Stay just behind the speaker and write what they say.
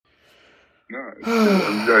No,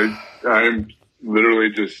 I'm literally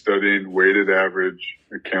just studying weighted average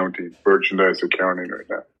accounting, merchandise accounting right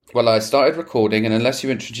now. Well, I started recording, and unless you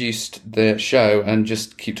introduced the show and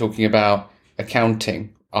just keep talking about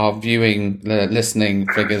accounting, our listening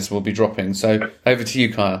figures will be dropping. So over to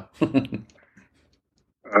you, Kyle.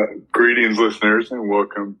 Greetings, listeners, and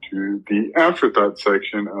welcome to the afterthought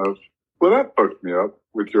section of Well, That Fucked Me Up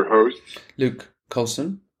with your hosts, Luke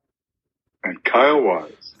Colson and Kyle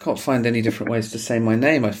Wise. I can't find any different ways to say my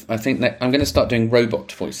name. I think that I'm going to start doing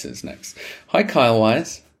robot voices next. Hi, Kyle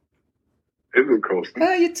Wise. Hey, Luke Colson.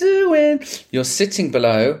 How you doing? You're sitting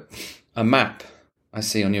below a map I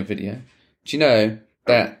see on your video. Do you know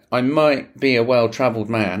that I might be a well-travelled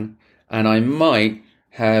man, and I might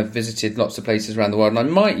have visited lots of places around the world, and I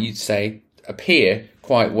might, you'd say, appear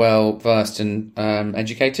quite well-versed and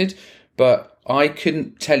educated, but I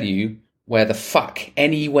couldn't tell you where the fuck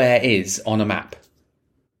anywhere is on a map.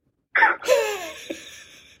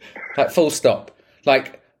 Like, full stop.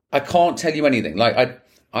 Like, I can't tell you anything. Like,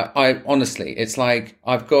 I honestly, it's like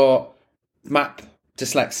I've got map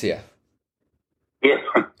dyslexia. Yeah.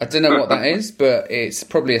 I don't know what that is, but it's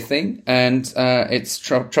probably a thing, and it's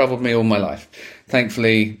travelled me all my life.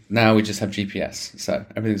 Thankfully, now we just have GPS, so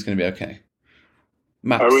everything's going to be okay.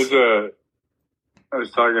 Maps. I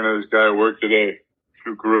was talking to this guy at work today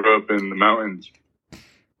who grew up in the mountains,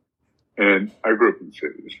 and I grew up in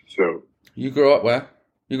cities. So you grew up where?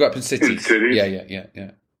 You grew up in cities. In cities.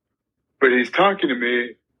 Yeah. But he's talking to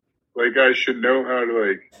me like I should know how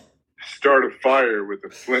to start a fire with a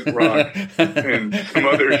flint rock and some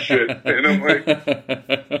other shit. And I'm like,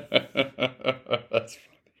 that's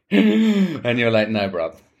funny. And you're like, no,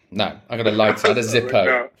 bruv. No, I got a lighter. I had a Zippo.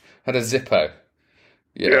 No. Had a Zippo.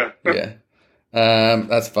 Yeah.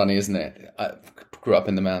 That's funny, isn't it? I grew up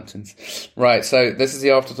in the mountains. Right, so this is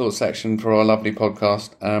the afterthought section for our lovely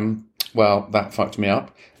podcast. Well, that fucked me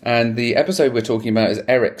up. And the episode we're talking about is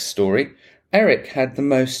Eric's story. Eric had the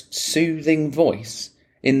most soothing voice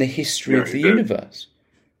in the history of the universe.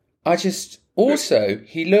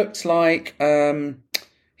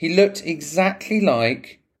 He looked exactly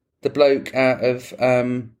like the bloke out of,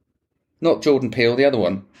 not Jordan Peele, the other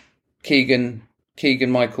one, Keegan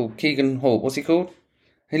Hall, what's he called?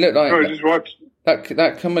 He looked like, I just watched he looked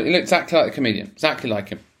exactly like the comedian, exactly like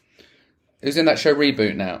him. He was in that show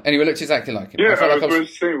Reboot now. Anyway, looked exactly like him. Yeah, Look at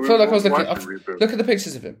the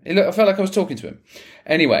pictures of him. I felt like I was talking to him.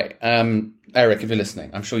 Anyway, Eric, if you're listening,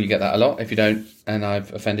 I'm sure you get that a lot. If you don't, and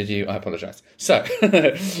I've offended you, I apologise. So,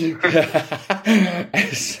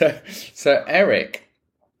 so Eric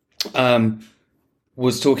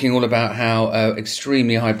was talking all about how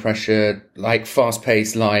extremely high pressure, like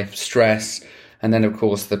fast-paced life, stress, and then, of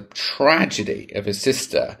course, the tragedy of his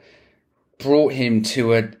sister brought him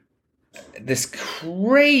to this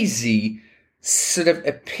crazy sort of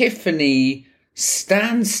epiphany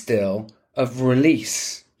standstill of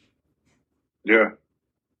release. Yeah.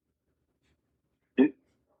 You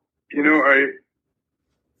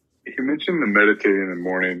mentioned the meditating in the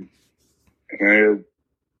morning, and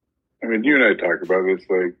I mean, you and I talk about this,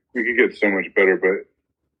 like, we could get so much better, but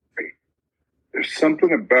there's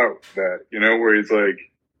something about that, where he's like,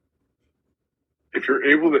 if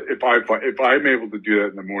I'm able to do that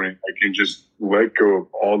in the morning, I can just let go of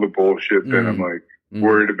all the bullshit that I'm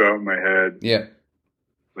worried about in my head. Yeah.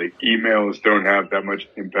 Like, emails don't have that much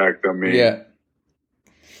impact on me. Yeah.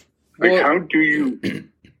 How do you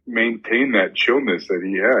maintain that chillness that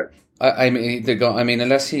he had? I mean,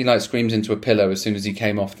 unless he screams into a pillow as soon as he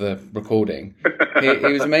came off the recording, he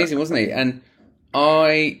was amazing, wasn't he? And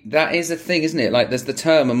that is a thing, isn't it? Like, there's the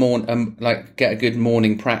term get a good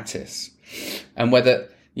morning practice. And whether,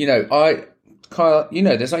 Kyle,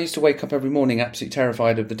 this, I used to wake up every morning absolutely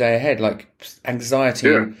terrified of the day ahead, like anxiety.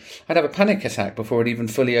 Yeah. And I'd have a panic attack before I'd even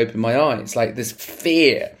fully opened my eyes, like this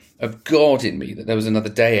fear of God in me that there was another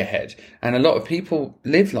day ahead. And a lot of people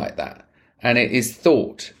live like that. And it is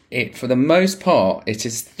thought. For the most part, it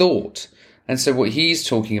is thought. And so what he's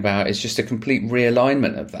talking about is just a complete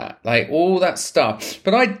realignment of that, like all that stuff.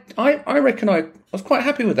 But I reckon I was quite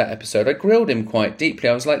happy with that episode. I grilled him quite deeply.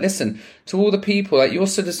 I was like, listen, to all the people, like, you're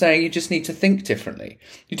sort of saying you just need to think differently.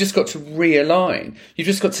 You just got to realign. You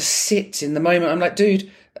just got to sit in the moment. I'm like,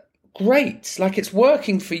 dude, great. Like, it's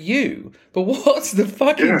working for you. But what's the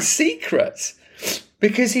fucking secret?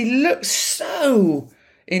 Because he looks so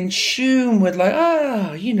in tune with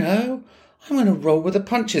I'm going to roll with the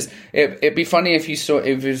punches. It'd be funny if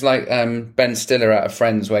it was like Ben Stiller out of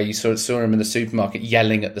Friends, where you saw him in the supermarket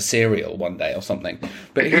yelling at the cereal one day or something.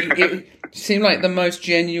 But it seemed like the most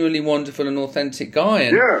genuinely wonderful and authentic guy.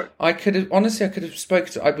 And I could have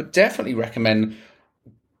spoken to. I would definitely recommend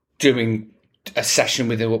doing a session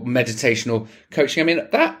with a meditation or coaching. I mean,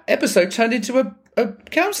 that episode turned into a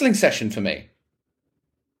counseling session for me.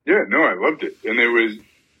 Yeah, no, I loved it. And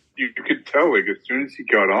you could tell, like, as soon as he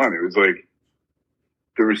got on, it was like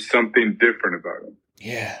there was something different about him.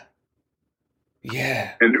 Yeah.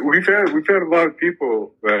 Yeah. And we've had a lot of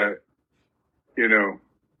people that, you know,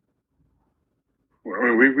 I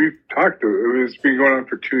mean, we've talked to, it's been going on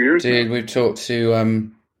for 2 years. Dude, now. we've talked to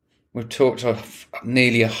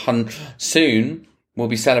nearly 100. Soon we'll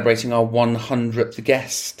be celebrating our 100th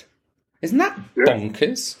guest. Isn't that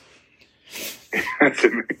bonkers? That's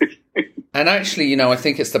amazing. And actually, you know, I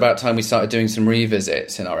think it's about time we started doing some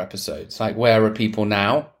revisits in our episodes. Like, where are people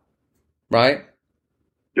now? Right?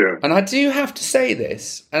 Yeah. And I do have to say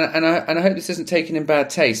this, and I hope this isn't taken in bad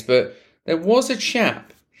taste, but there was a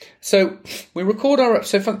chap. So we record our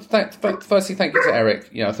episode. Firstly, thank you to Eric.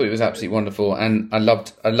 You know, I thought it was absolutely wonderful, and I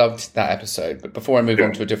loved that episode. But before I move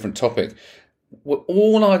on to a different topic,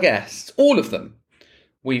 all our guests, all of them,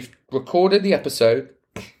 we've recorded the episode.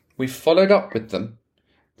 We've followed up with them.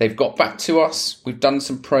 They've got back to us. We've done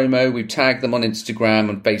some promo. We've tagged them on Instagram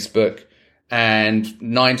and Facebook. And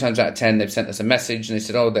 9 times out of 10, they've sent us a message and they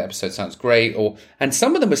said, "Oh, the episode sounds great." And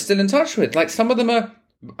some of them we're still in touch with. Like, some of them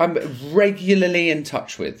I'm regularly in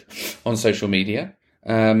touch with on social media.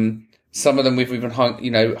 Some of them we've even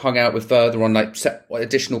hung out with further on, like,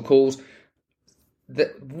 additional calls.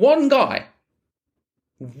 One guy,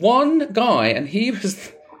 and he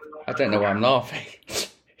was, I don't know why I'm laughing.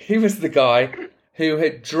 He was the guy who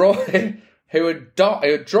had dropped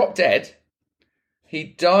dead. He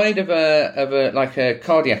died of a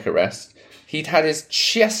cardiac arrest. He'd had his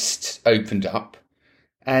chest opened up,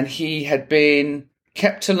 and he had been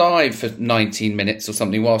kept alive for 19 minutes or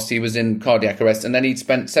something whilst he was in cardiac arrest. And then he'd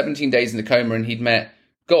spent 17 days in the coma, and he'd met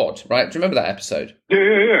God. Right? Do you remember that episode?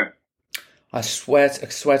 Yeah. I swear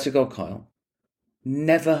to God, Kyle,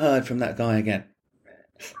 never heard from that guy again.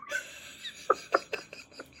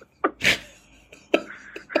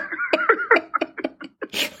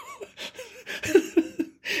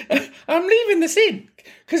 I'm leaving this in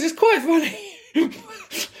because it's quite funny.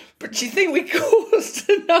 But do you think we caused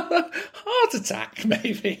another heart attack,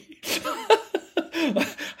 maybe? I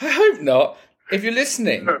hope not. If you're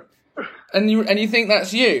listening and you think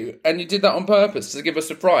that's you and you did that on purpose to give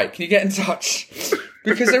us a fright, can you get in touch?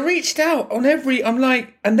 Because I reached out on I'm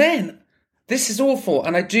like, and then this is awful.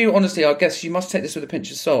 And I do, honestly, our guests, you must take this with a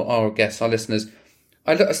pinch of salt, our guests, our listeners.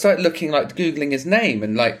 I started looking, like, Googling his name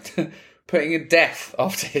and, like, putting a death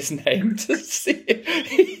after his name to see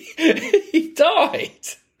if he died.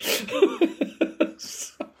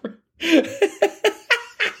 Sorry.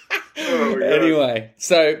 Anyway,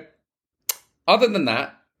 so other than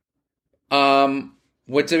that,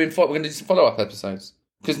 we're going to do some follow-up episodes.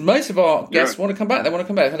 Because most of our guests want to come back. They want to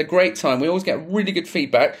come back. They've had a great time. We always get really good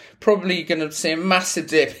feedback. Probably going to see a massive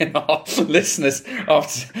dip in our listeners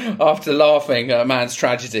after laughing at a man's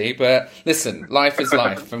tragedy. But listen, life is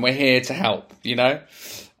life, and we're here to help, you know?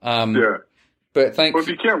 But Well, if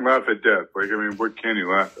you can't laugh at death, like, I mean, what can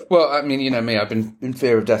you laugh at? Well, I mean, you know me. I've been in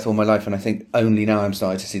fear of death all my life, and I think only now I'm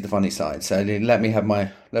starting to see the funny side. So let me have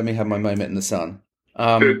my moment in the sun.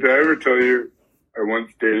 Did I ever tell you I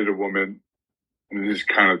once dated a woman? And this is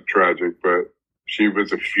kind of tragic, but she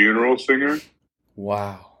was a funeral singer.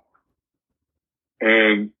 Wow.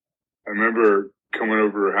 And I remember coming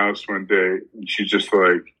over her house one day, and she's just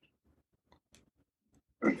like,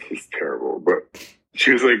 this is terrible, but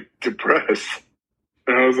she was, like, depressed.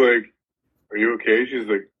 And I was like, "Are you okay?" She's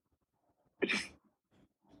like,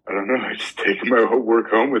 I don't know. I just take my whole work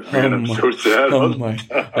home with me, and I'm so sad.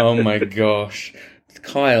 Oh my gosh.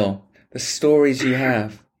 Kyle, the stories you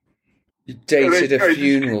have. You dated a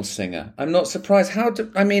funeral singer. I'm not surprised.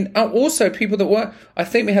 Also people that work. I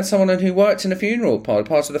think we had someone who worked in a funeral part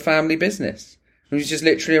of the family business. Who was just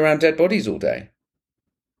literally around dead bodies all day.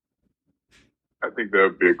 I think that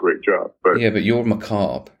would be a great job. But yeah, but you're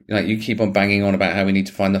macabre. Like, you keep on banging on about how we need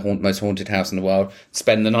to find the most haunted house in the world,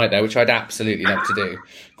 spend the night there, which I'd absolutely love to do,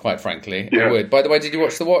 quite frankly. Yeah. I would. By the way, did you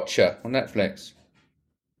watch The Watcher on Netflix?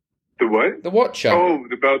 The what? The Watcher. Oh,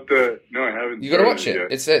 no, I haven't. You got to watch it.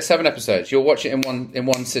 Yet. It's 7 episodes. You'll watch it in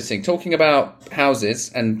one sitting. Talking about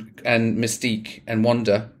houses and mystique and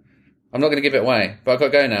wonder. I'm not going to give it away, but I've got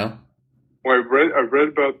to go now. Well, I read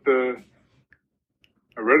about it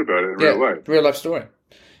in real life. Real life story.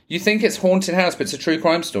 You think it's haunted house, but it's a true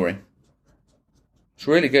crime story. It's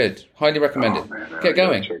really good. Highly recommend it. Man, get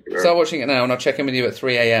going. Start watching it now, and I'll check in with you at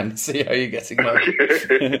 3 a.m. See how you're getting on.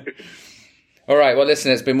 Okay. All right. Well,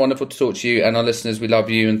 listen, it's been wonderful to talk to you, and our listeners, we love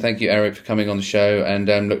you, and thank you, Eric, for coming on the show. And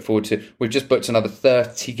look forward to. We've just booked another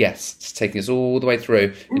 30 guests, taking us all the way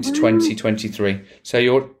through into 2023. So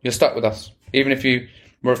you're stuck with us, even if you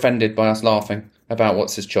were offended by us laughing about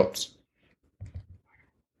what's his chops.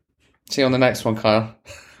 See you on the next one, Kyle.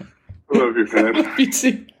 I love you, man. Love you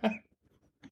too.